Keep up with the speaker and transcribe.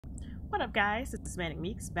What up, guys? This is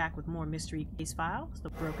ManicMeeks back with more mystery case files, The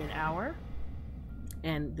Broken Hour.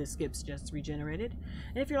 And the skips just regenerated.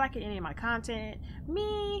 And if you're liking any of my content,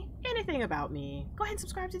 me, anything about me, go ahead and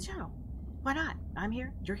subscribe to the channel. Why not? I'm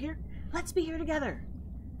here, you're here, let's be here together.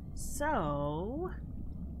 So,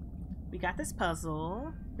 we got this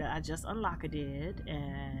puzzle that I just unlocked, and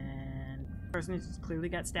the person who's clearly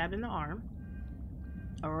got stabbed in the arm,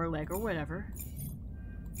 or leg, or whatever.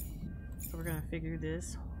 So we're gonna figure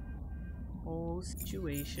this whole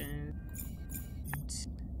situation.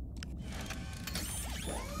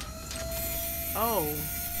 Oh,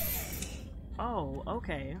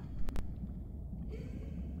 okay.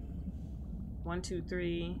 1, 2,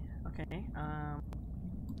 3. Okay.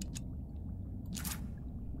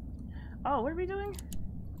 Oh, what are we doing?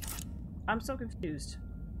 I'm so confused.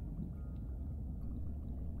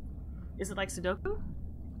 Is it like Sudoku?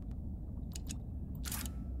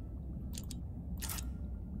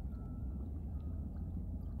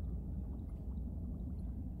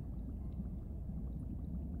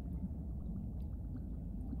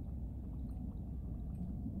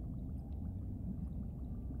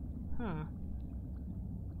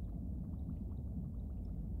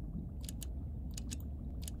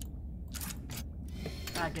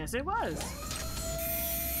 I guess it was.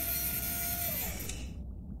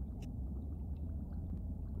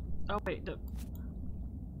 Oh wait, the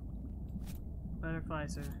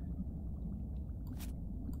butterflies are...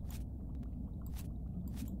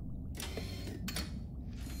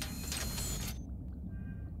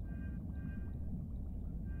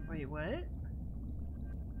 Wait, what?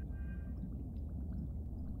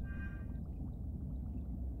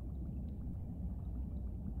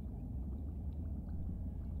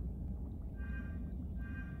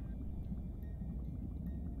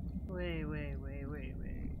 Wait.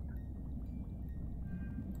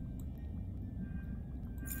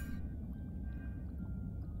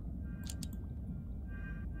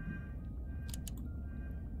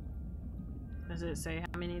 Does it say how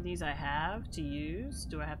many of these I have to use?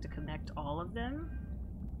 Do I have to connect all of them?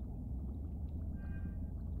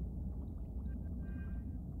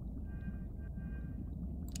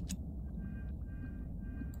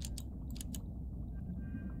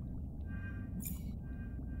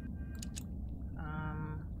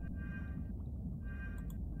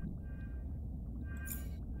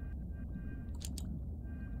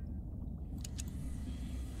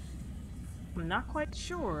 I'm not quite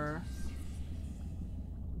sure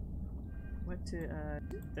what to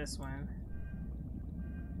do this one.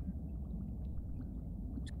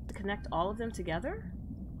 To connect all of them together?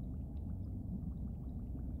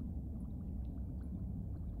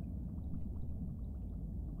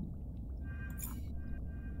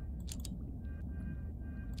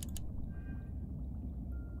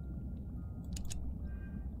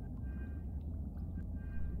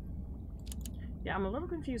 Yeah, I'm a little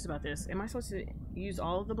confused about this. Am I supposed to use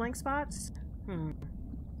all of the blank spots? I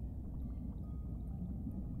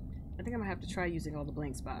think I'm gonna have to try using all the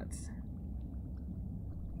blank spots.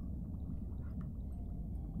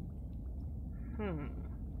 Or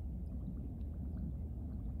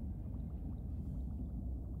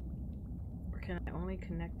can I only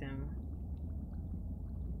connect them?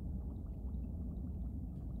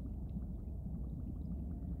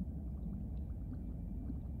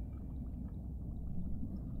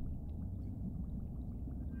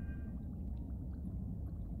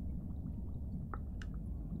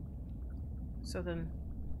 So then,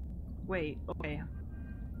 wait, okay.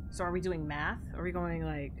 So are we doing math? Are we going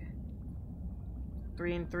like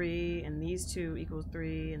 3 and 3, and these two equals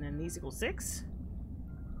 3, and then these equals 6?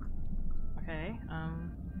 Okay,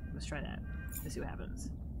 let's try that. Let's see what happens.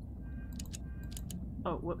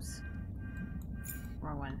 Oh, whoops.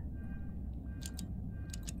 Wrong one.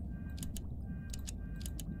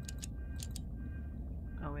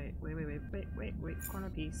 Oh, wait, corner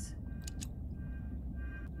piece.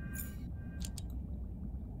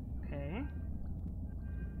 Okay.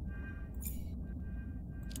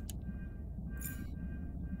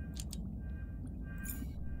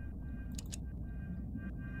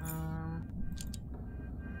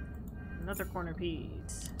 Another corner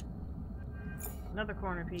piece. Another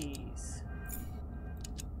corner piece.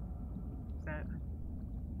 That...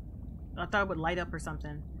 I thought it would light up or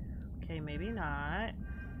something. Okay, maybe not.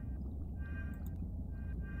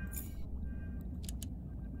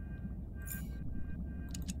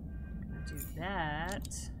 Do that,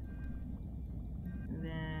 and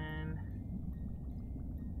then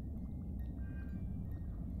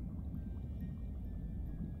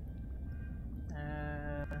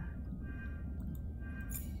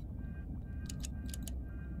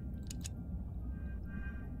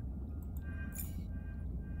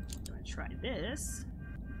try this.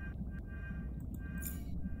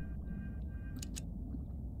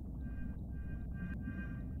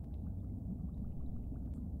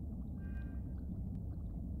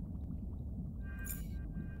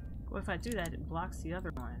 Well, if I do that, it blocks the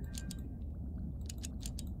other one.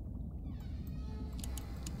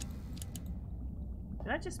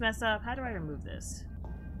 Did I just mess up? How do I remove this?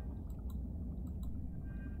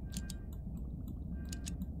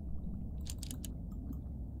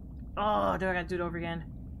 Oh, do I gotta do it over again?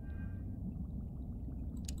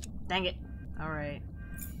 Dang it. Alright.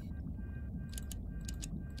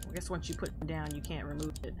 I guess once you put it down, you can't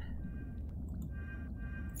remove it.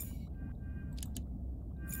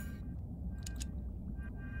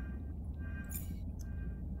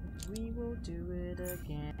 We will do it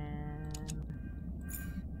again.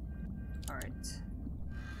 Alright.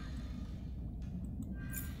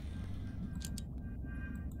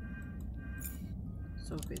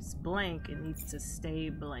 So if it's blank, it needs to stay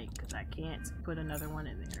blank, because I can't put another one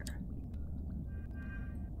in there.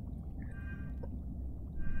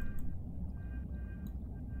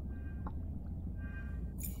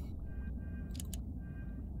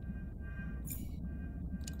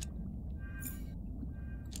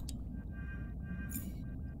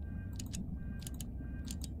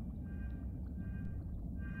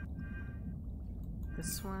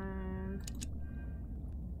 This one.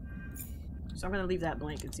 So I'm gonna leave that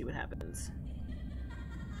blank and see what happens.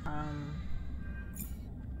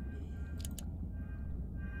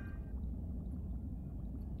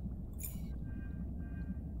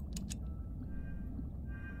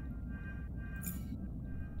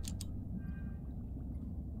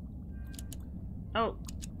 Oh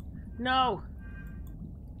no!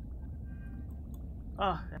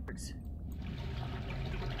 Oh, that hurts.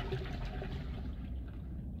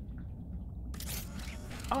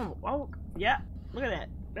 Oh, yeah. Look at that.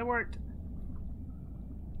 That worked.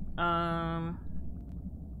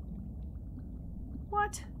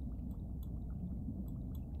 What?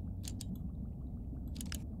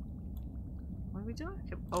 What are we doing?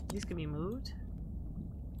 Oh, these can be moved?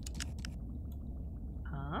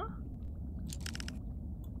 Huh?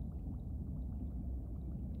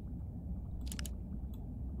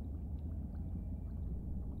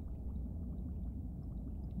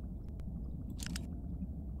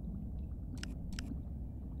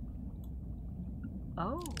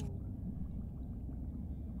 Oh.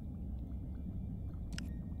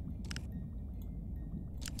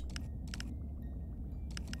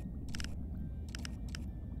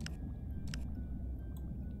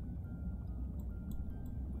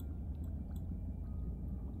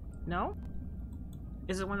 No?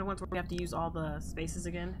 Is it one of the ones where we have to use all the spaces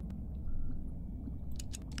again?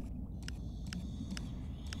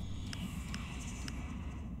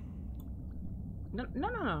 No, no,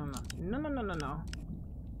 no, no, no, no, no, no, no, no.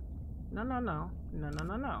 No, no, no. No, no,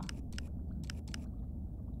 no, no.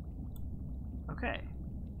 Okay.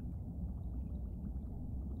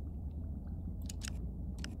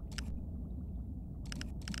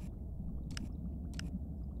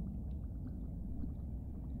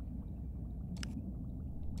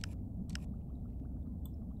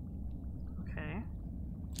 Okay.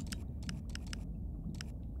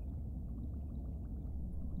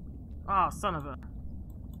 Oh, son of a...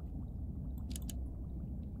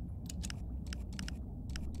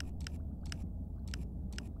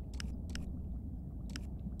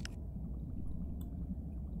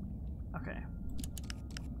 Okay.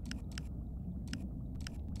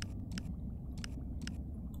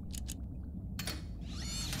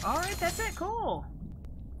 Alright, that's it, cool.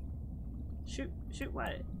 Shoot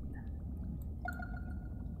what?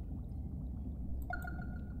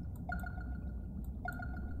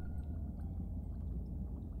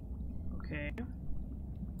 Okay.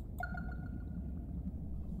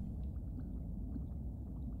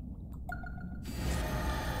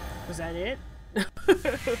 Was that it?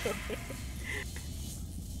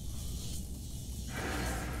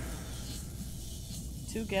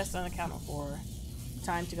 Two guests unaccounted for.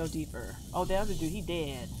 Time to go deeper. Oh, the other dude, he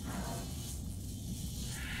dead.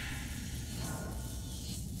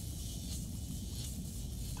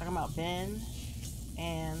 Talking about Ben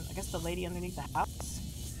and I guess the lady underneath the house.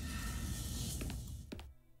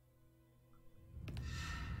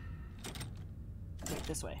 Wait,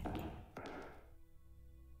 this way.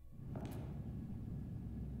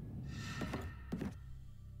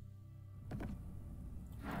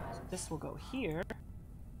 So this will go here.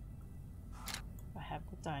 I have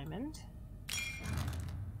the diamond.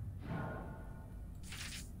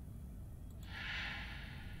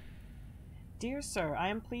 Dear sir, I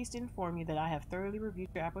am pleased to inform you that I have thoroughly reviewed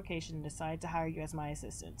your application and decided to hire you as my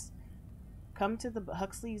assistant. Come to the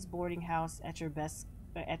Huxley's boarding house at your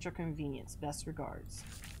convenience. Best regards.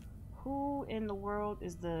 Who in the world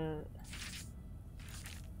is the...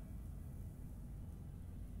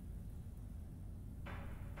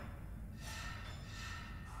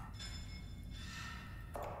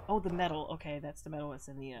 Oh, the medal. Okay, that's the medal that's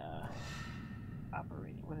in the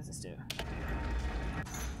operating. What does this do?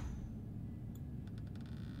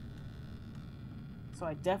 So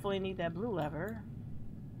I definitely need that blue lever.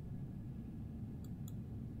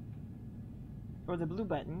 Or the blue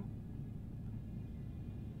button.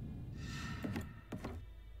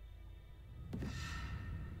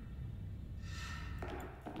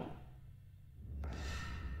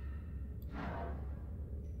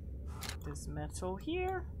 This metal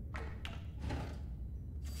here.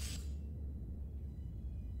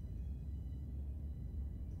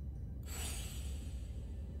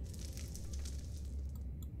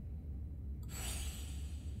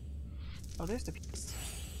 Oh, there's the piece.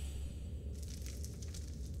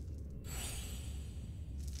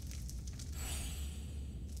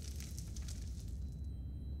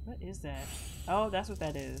 What is that? Oh, that's what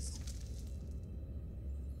that is.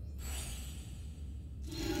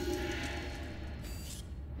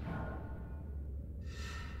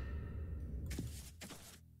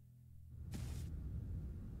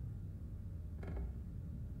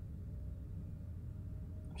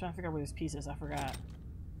 I'm trying to figure out where this piece is. I forgot.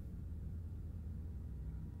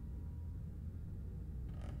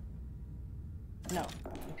 No,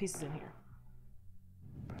 the piece is in here.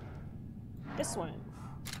 This one.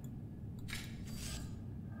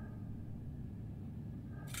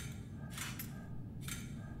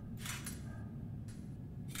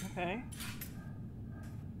 Okay.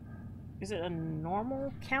 Is it a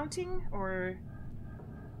normal counting or...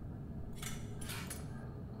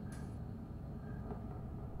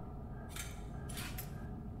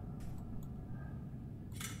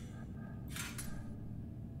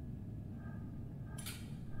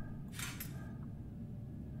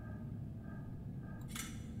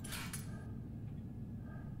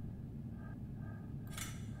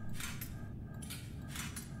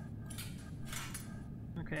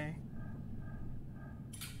 Okay.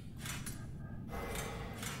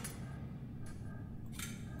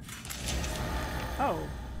 Oh.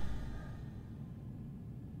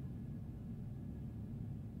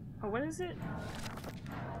 Oh, what is it?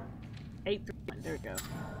 831. There we go.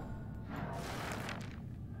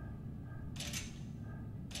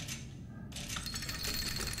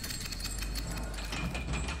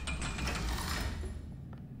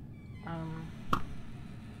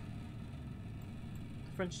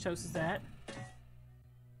 French toast is that?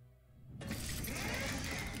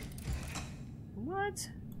 What?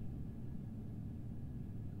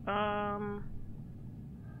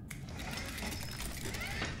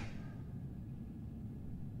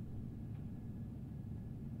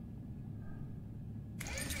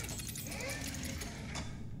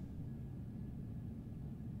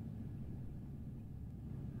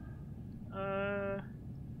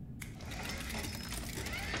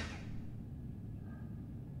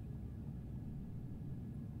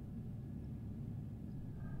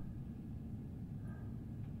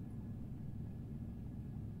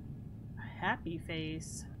 Happy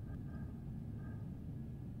face.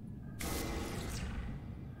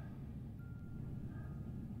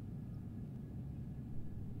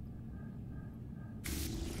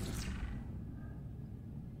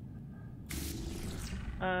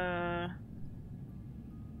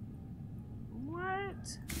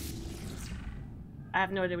 What? I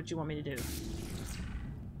have no idea what you want me to do.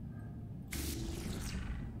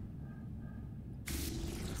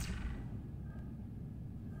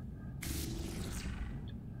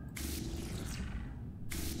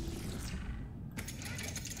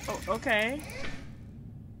 Okay.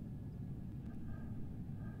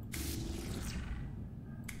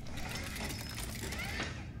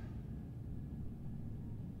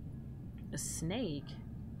 A snake?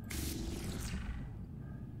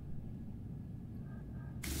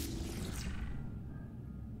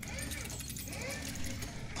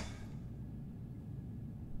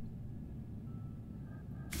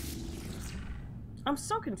 I'm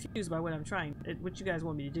so confused by what I'm trying, what you guys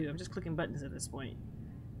want me to do. I'm just clicking buttons at this point.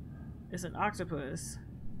 It's an octopus.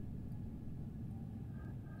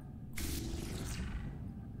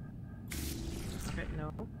 Okay,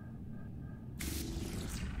 no.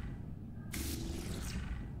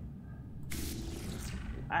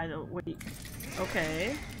 I don't, wait.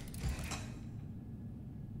 Okay.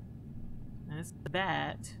 That's the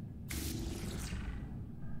bat.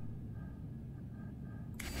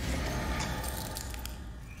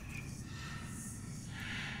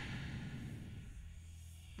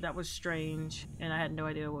 That was strange, and I had no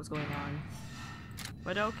idea what was going on.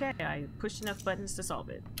 But okay, I pushed enough buttons to solve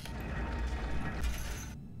it.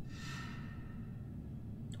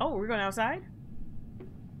 Oh, we're going outside?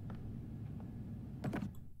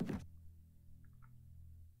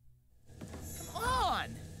 Come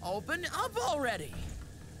on! Open up already!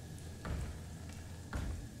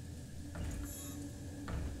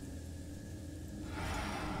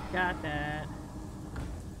 Got that.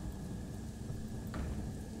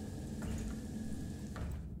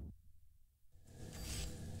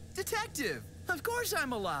 Detective! Of course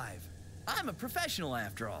I'm alive! I'm a professional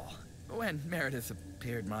after all. When Meredith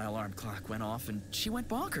appeared, my alarm clock went off and she went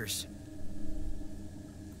bonkers.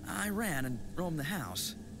 I ran and roamed the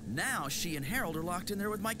house. Now she and Harold are locked in there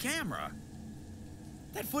with my camera.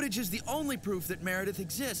 That footage is the only proof that Meredith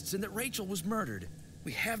exists and that Rachel was murdered.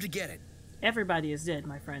 We have to get it. Everybody is dead,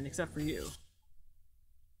 my friend, except for you.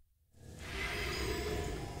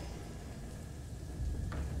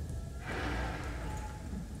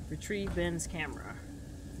 Retrieve Ben's camera.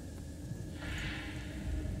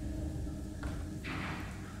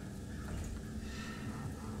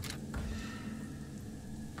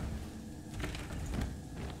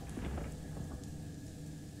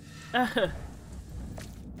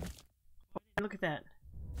 Look at that.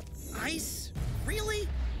 Ice? Really?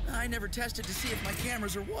 I never tested to see if my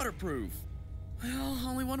cameras are waterproof. Well,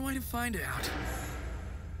 only one way to find out.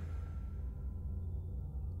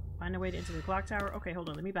 Find a way to enter the clock tower? Okay, hold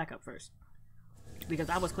on. Let me back up first.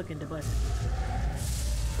 Because I was clicking to bless it.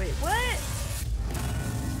 Wait, what?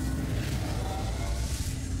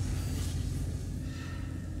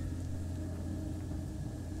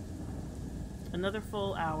 Another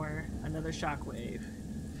full hour, another shockwave.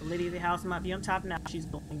 The lady of the house might be on top now. She's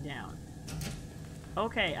going down.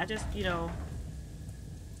 Okay, I just, you know,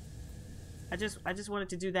 I just wanted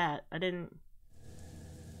to do that. I didn't.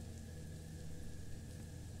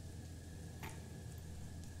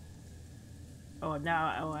 Oh,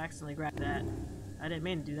 now I accidentally grabbed that. I didn't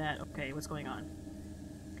mean to do that. Okay, what's going on?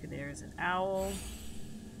 Okay, there's an owl.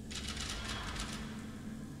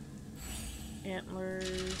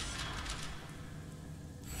 Antlers.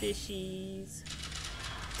 Fishies.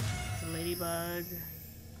 It's a ladybug.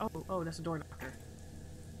 Oh, that's a door knocker.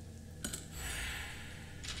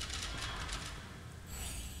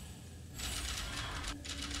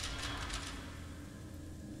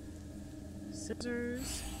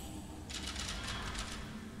 Scissors.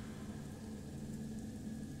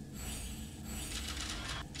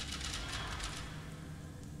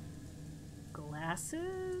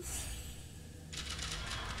 Glasses.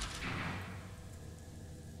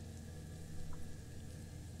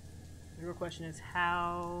 The real question is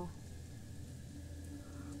how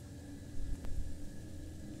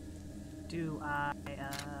do I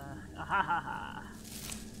ahahaha.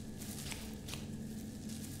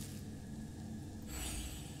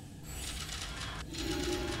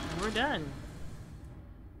 And we're done.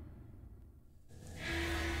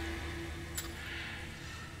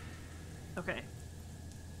 Okay,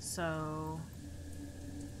 so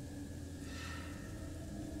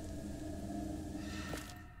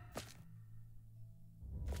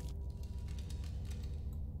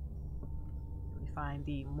we find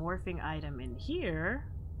the morphing item in here.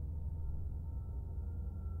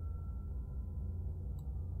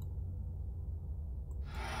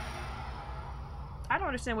 I don't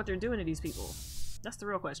understand what they're doing to these people. That's the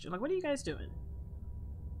real question. Like, what are you guys doing?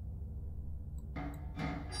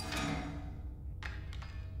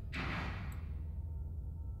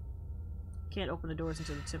 Can't open the doors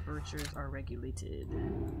until the temperatures are regulated.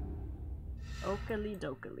 Oakley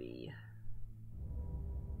dokley.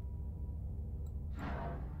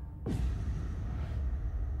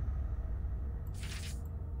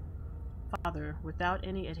 Father, without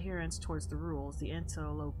any adherence towards the rules, the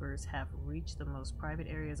interlopers have reached the most private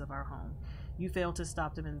areas of our home. You failed to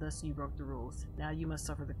stop them and thus you broke the rules. Now you must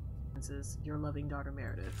suffer the consequences. Your loving daughter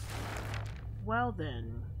Meredith. Well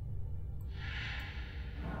then.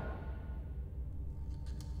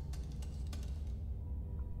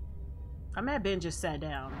 I'm mad Ben just sat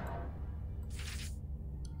down.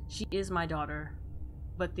 She is my daughter,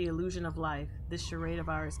 but the illusion of life, this charade of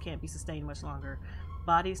ours, can't be sustained much longer.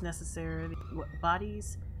 Bodies necessary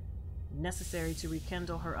to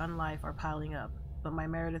rekindle her unlife are piling up, but my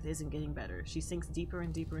Meredith isn't getting better. She sinks deeper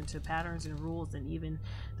and deeper into patterns and rules, and even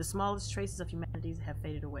the smallest traces of humanity have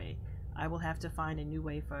faded away. I will have to find a new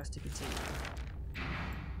way for us to continue.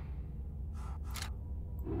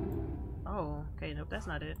 Oh, okay, nope, that's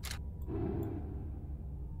not it.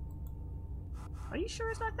 Are you sure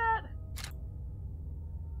it's not that?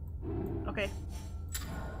 Okay.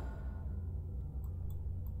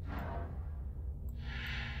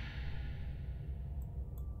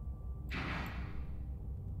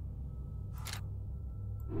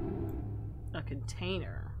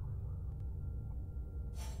 container.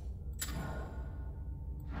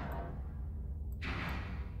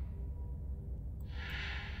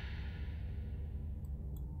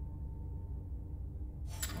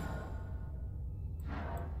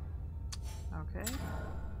 Okay.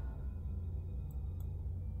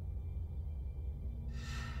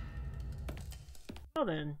 Well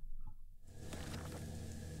then.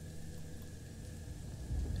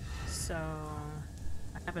 So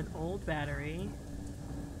I have an old battery.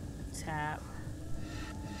 Tap.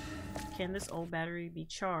 Can this old battery be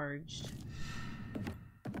charged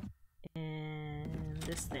in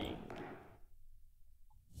this thing?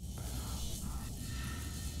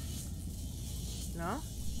 No?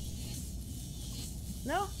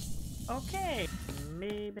 No? Okay.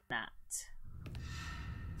 Maybe not.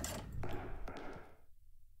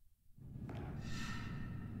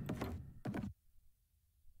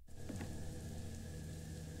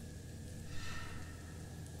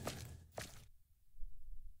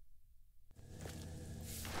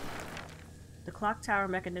 The clock tower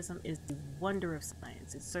mechanism is the wonder of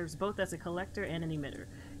science. It serves both as a collector and an emitter.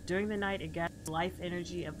 During the night, it gathers life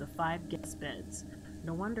energy of the 5 guest beds.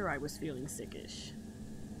 No wonder I was feeling sickish.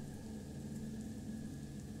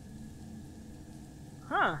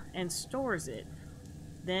 Huh, and stores it.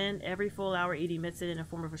 Then, every full hour, it emits it in the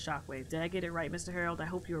form of a shockwave. Did I get it right, Mr. Harold? I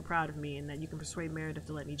hope you are proud of me and that you can persuade Meredith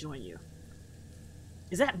to let me join you.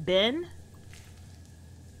 Is that Ben?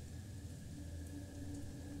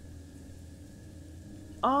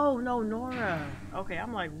 Oh, no, Nora. Okay,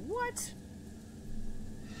 I'm like, what?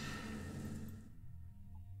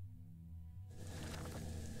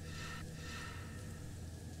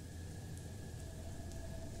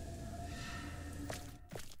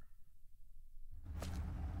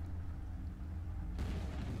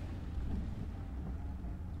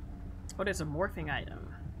 Oh, there's a morphing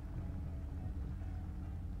item.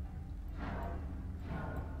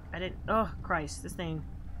 I didn't... Oh, Christ. This thing...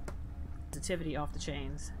 Sensitivity off the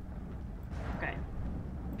chains. Okay.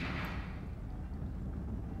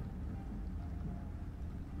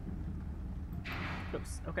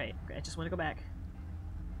 Oops. Okay. I just want to go back.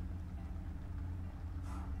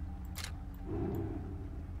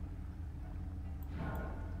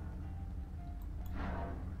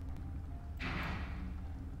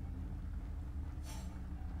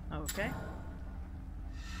 Okay.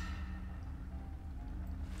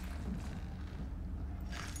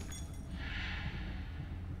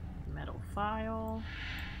 Metal file.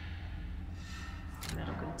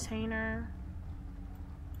 Metal container.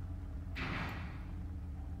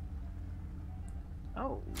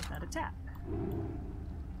 Oh, without a tap.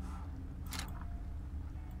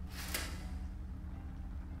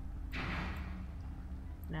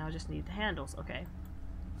 Now I just need the handles. Okay.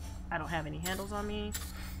 I don't have any handles on me.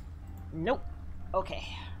 Nope. Okay.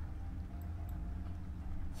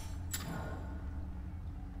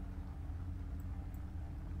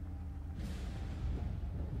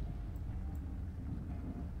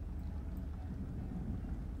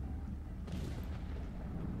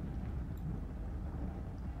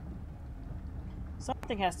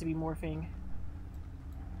 Something has to be morphing.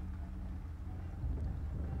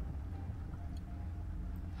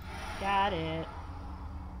 Got it.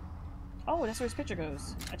 Oh, that's where his picture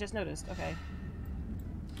goes. I just noticed. Okay.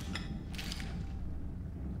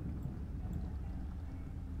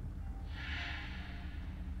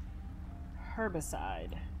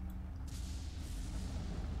 Herbicide.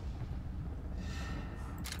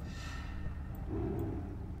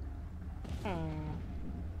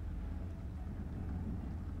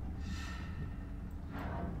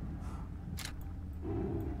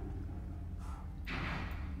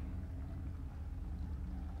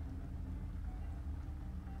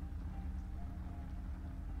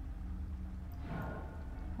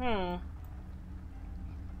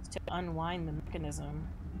 To unwind the mechanism.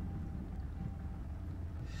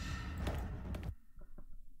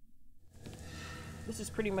 This is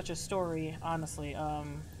pretty much a story, honestly.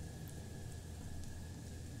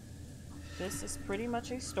 This is pretty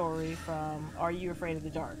much a story from Are You Afraid of the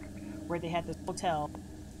Dark? Where they had this hotel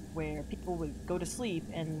where people would go to sleep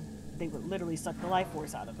and they would literally suck the life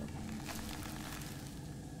force out of them.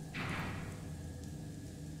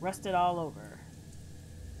 Rusted all over.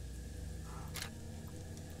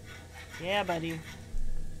 Yeah, buddy.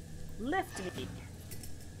 Lift me.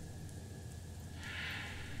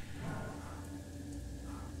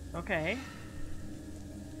 Okay.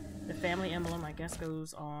 The family emblem, I guess,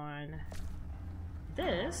 goes on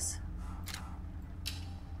this.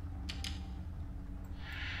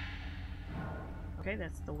 Okay,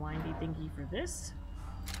 that's the windy thingy for this.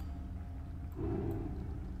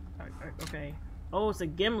 Okay. Oh, it's a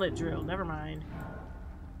gimlet drill. Never mind.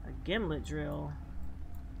 A gimlet drill.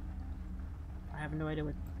 I have no idea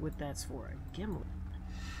what that's for. A gimlet.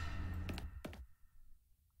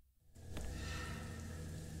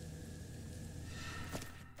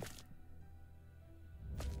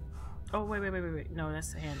 Oh, wait. No,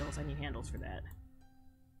 that's the handles. I need handles for that.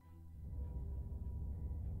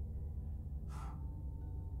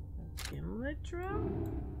 A gimlet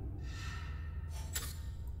drill?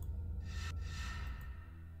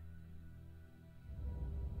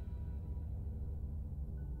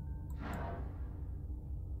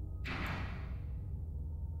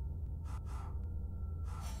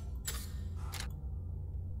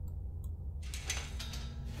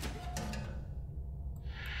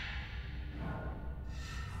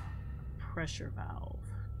 Pressure valve.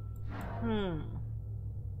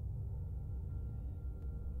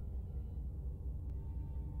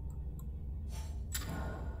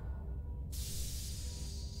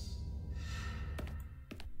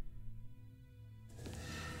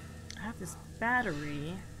 I have this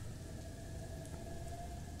battery.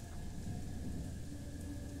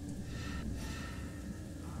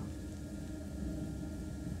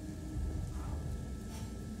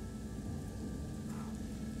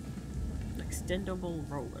 Extendable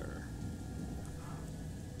roller.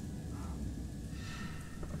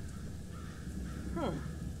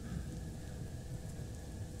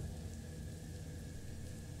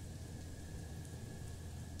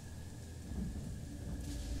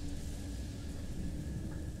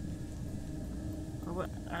 What?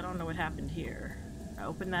 I don't know what happened here. I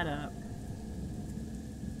opened that up.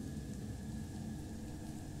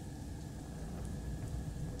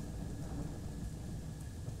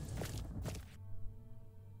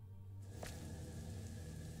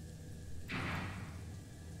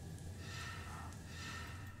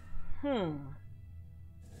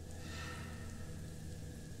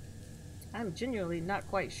 I'm genuinely not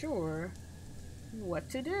quite sure what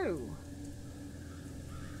to do.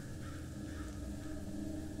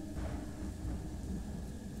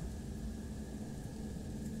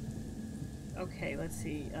 Okay, let's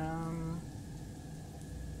see.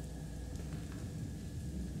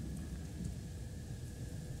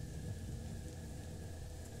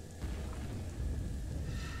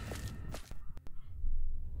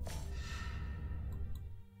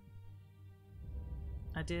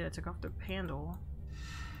 I took off the handle.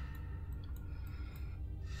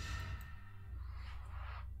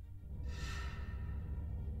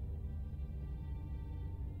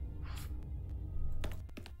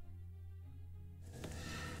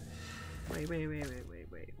 Wait.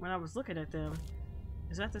 When I was looking at them,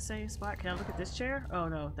 is that the same spot? Can I look at this chair? Oh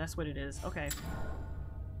no, that's what it is. Okay.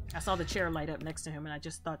 I saw the chair light up next to him and I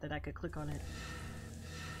just thought that I could click on it.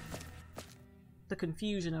 The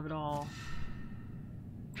confusion of it all.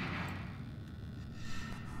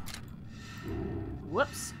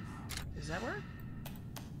 Whoops. Does that work?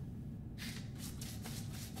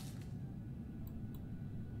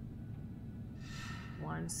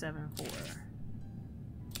 One, 7, 4.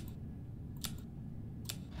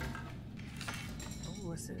 Oh,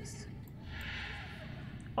 what's this?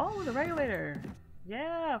 Oh, the regulator.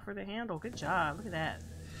 Yeah, for the handle. Good job. Look at that.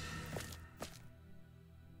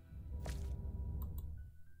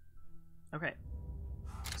 Okay.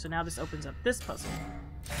 So now this opens up this puzzle.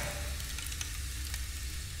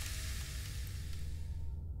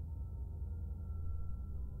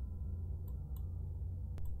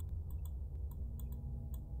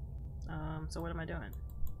 So what am I doing?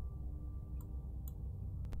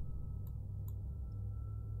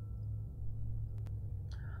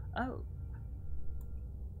 Oh.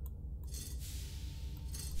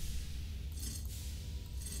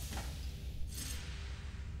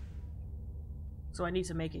 So I need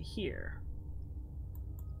to make it here.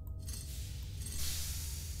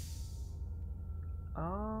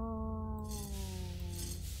 Oh.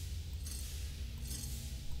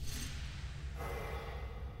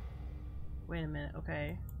 Wait a minute,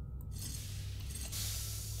 okay.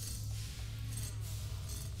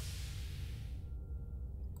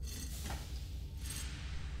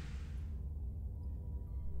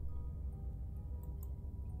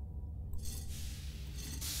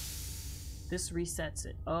 This resets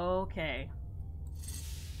it. Okay.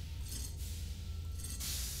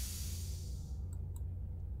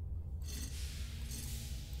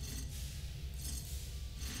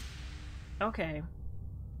 Okay.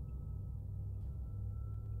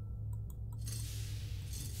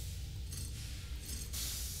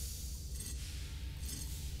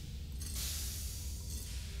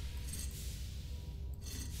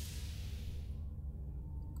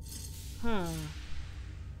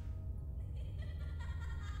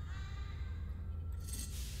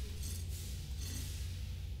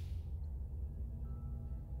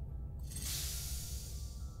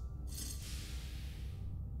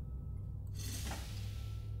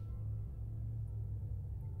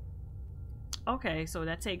 Okay, so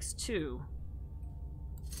that takes 2.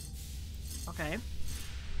 Okay.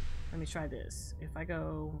 Let me try this. If I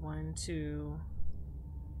go 1, 2...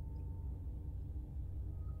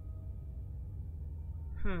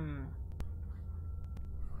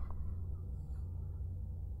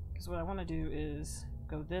 Because what I want to do is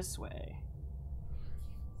go this way.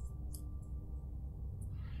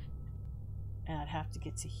 And I'd have to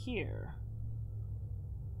get to here.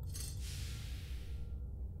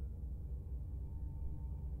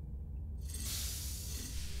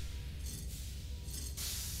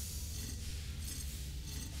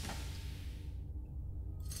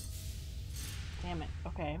 Damn it.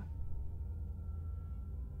 Okay.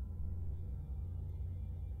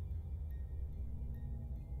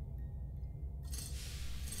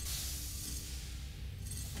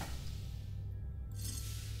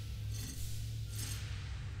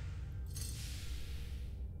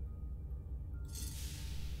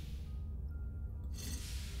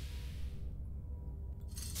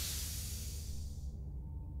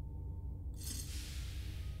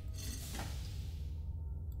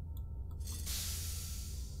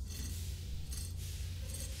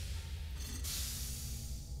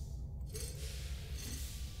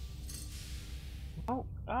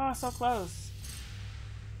 Oh, so close.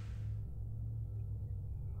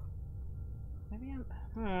 Maybe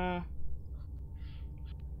I'm...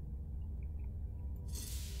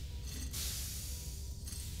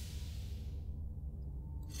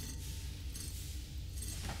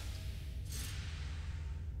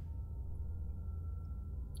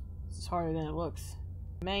 This is harder than it looks.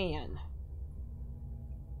 Man.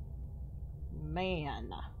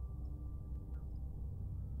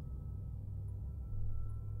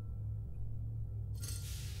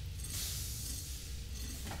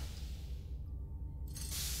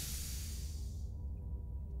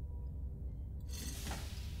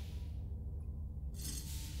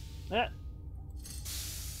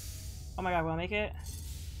 Oh my god, will I make it?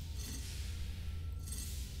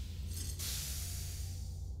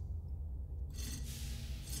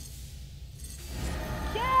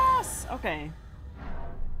 Yes! Okay.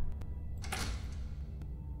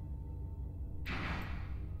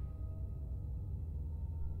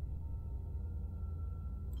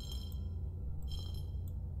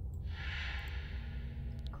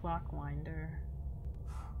 Clock winder.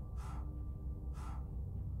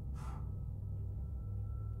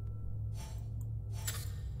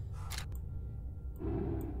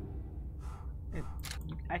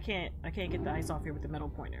 I can't get the ice off here with the metal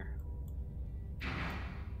pointer.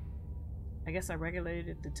 I guess I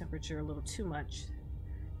regulated the temperature a little too much.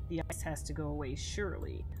 The ice has to go away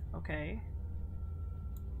surely. Okay.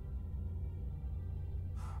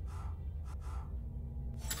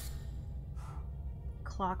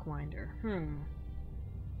 Clock winder.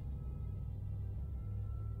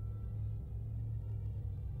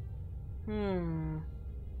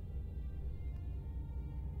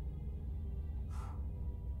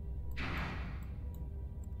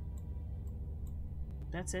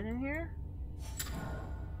 That's it in here?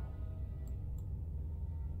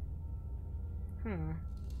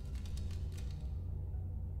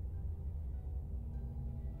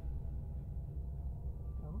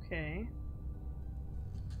 Okay.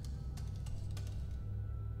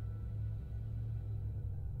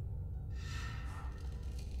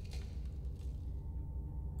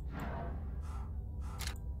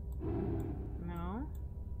 No.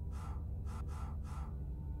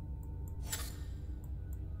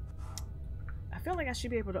 I feel like I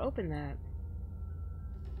should be able to open that.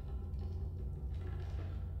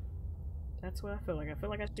 That's what I feel like. I feel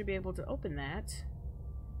like I should be able to open that.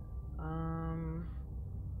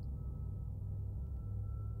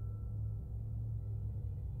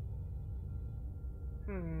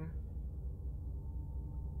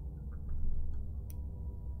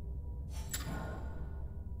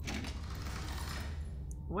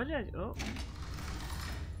 What did I do? Oh.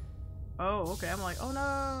 Oh, okay. I'm like, oh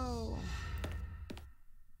no.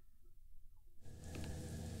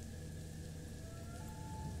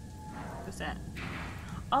 What's that?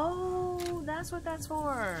 Oh, that's what that's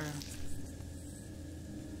for.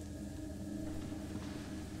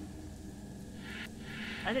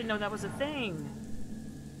 I didn't know that was a thing.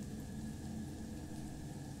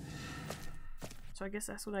 So I guess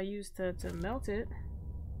that's what I used to melt it.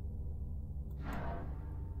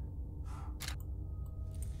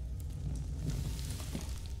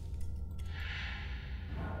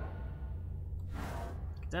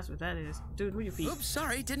 That's what that is. Dude, where your feet? Oops,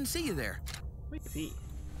 sorry, didn't see you there. Where your feet?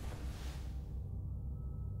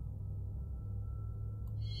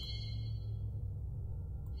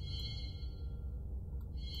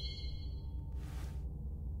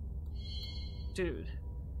 Dude.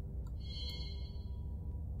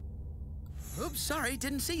 Oops, sorry,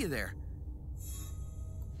 didn't see you there.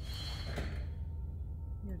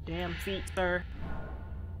 Your damn feet, sir.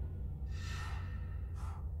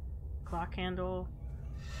 Clock handle,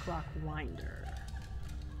 clock winder.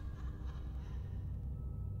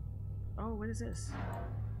 Oh, what is this?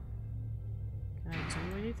 Can I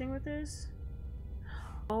do anything with this?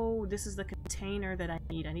 Oh, this is the container that I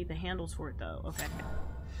need. I need the handles for it though. Okay.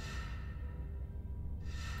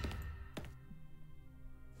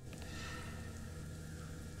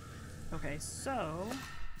 Okay, so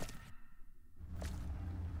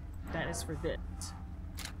that is for this.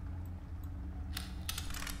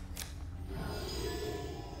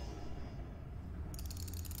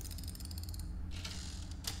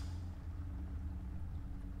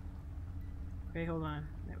 Okay, hold on.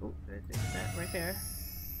 Oh, that right there.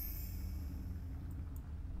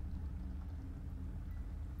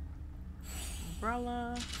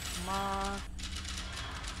 Umbrella, moth,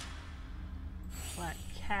 black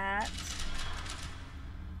cat,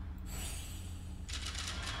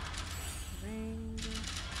 ring,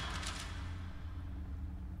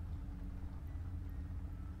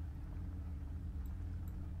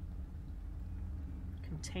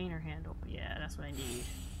 container handle. Yeah, that's what I need.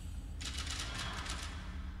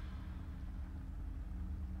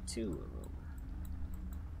 2 of them.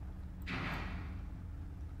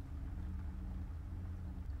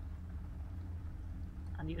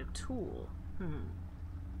 I need a tool.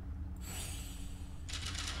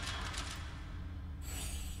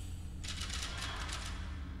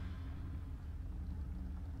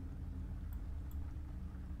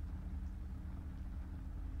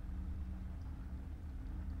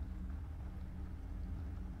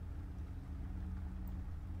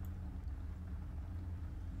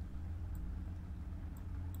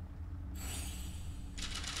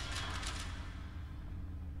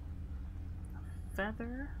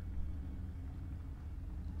 Feather.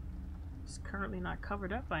 It's currently not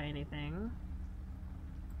covered up by anything.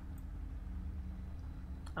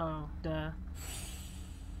 Oh, duh.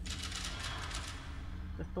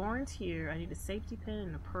 The thorns here. I need a safety pin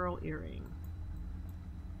and a pearl earring.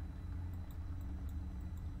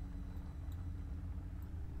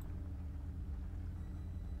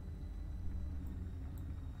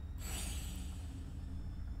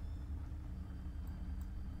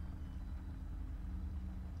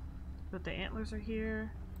 But the antlers are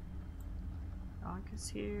here. Ankh is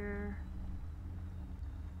here.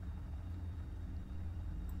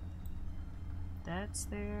 That's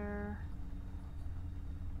there.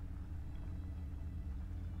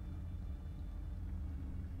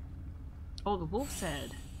 Oh, the wolf's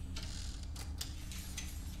head.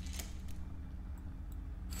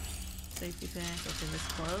 Safety pin. So can this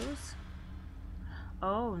close?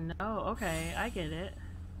 Oh no. Okay, I get it.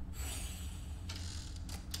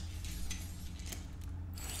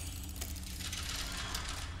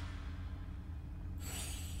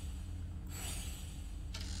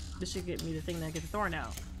 This should get me the thing that gets the thorn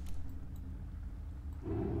out.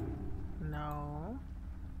 No.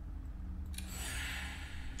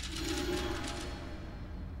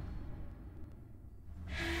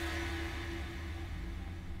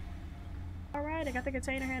 Alright, I got the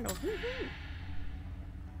container handle.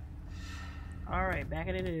 Alright,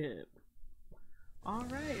 backing it up.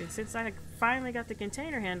 Alright, and since I finally got the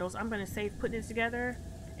container handles, I'm going to save putting this together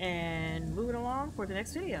and move it along for the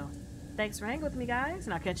next video. Thanks for hanging with me, guys,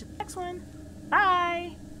 and I'll catch you in the next one.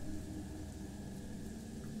 Bye!